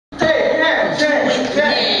do it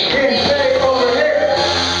now. Stay over here.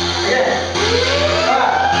 Yeah.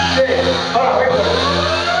 5, 6. Hold on, wait for it.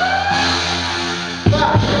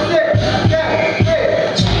 5, 6, 7,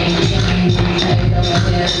 8.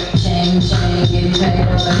 Getting paid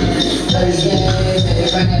over here. Thursday, baby,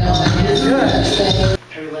 bring it on. Good.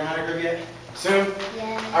 Have you learned how to groove yet? Soon?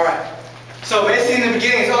 Yeah. Alright. So basically in the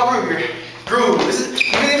beginning, it's all groove here. Groove. This is,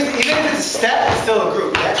 even if it's a step, it's still a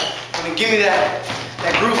groove. Yeah? I mean, give me that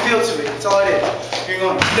groove feel to it. That's all it is. You're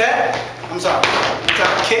going step. I'm sorry.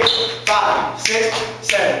 Kick. 5, 6,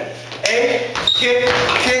 7, 8. Kick.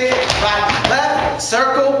 Right, left.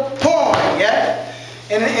 Circle. Point. Yeah?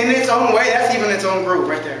 In its own way, that's even its own groove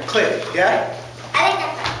right there. Click. Yeah? I like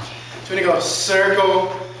that. So when you go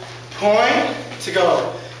circle, point, to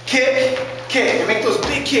go kick, and make those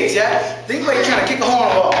big kicks, yeah? Think like you're trying to kick a hole in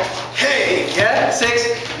the ball. Hey, yeah?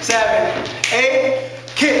 6, 7, 8,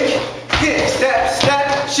 kick,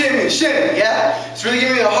 step, shimmy, yeah? It's really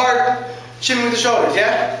giving me a hard shimmy with the shoulders,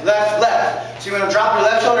 yeah? Left. So you're gonna drop your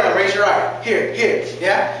left shoulder and raise your right. Here,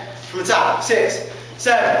 yeah? From the top. 6,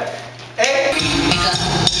 7, 8.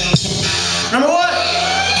 Number 1.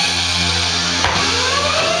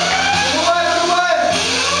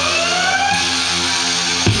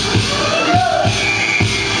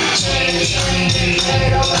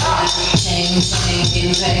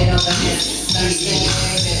 Getting paid over here. Thursday,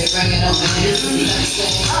 baby, bring it over here. Thursday,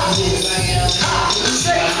 baby, bring it over here.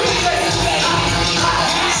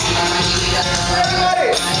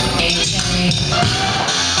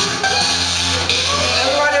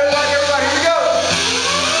 Everybody, here we go.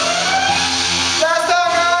 Last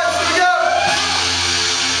time, guys, here we go.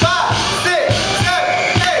 5, 6,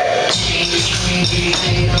 7, 8. Getting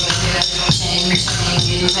paid over here.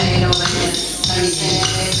 Getting paid over here. Thursday,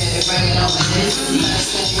 baby, bring it over here. Thursday,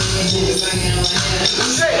 baby, bring it over here.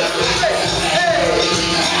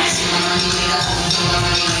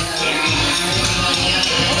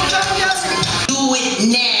 Do it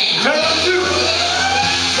now. Turn on 2.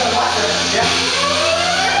 Yeah.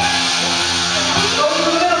 Go to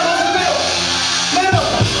the middle. Middle.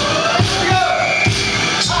 Here we go.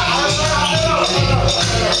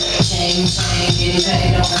 Chain, getting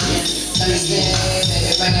paid over here. Thursday,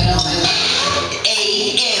 baby, bring it over here.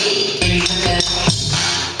 A.M.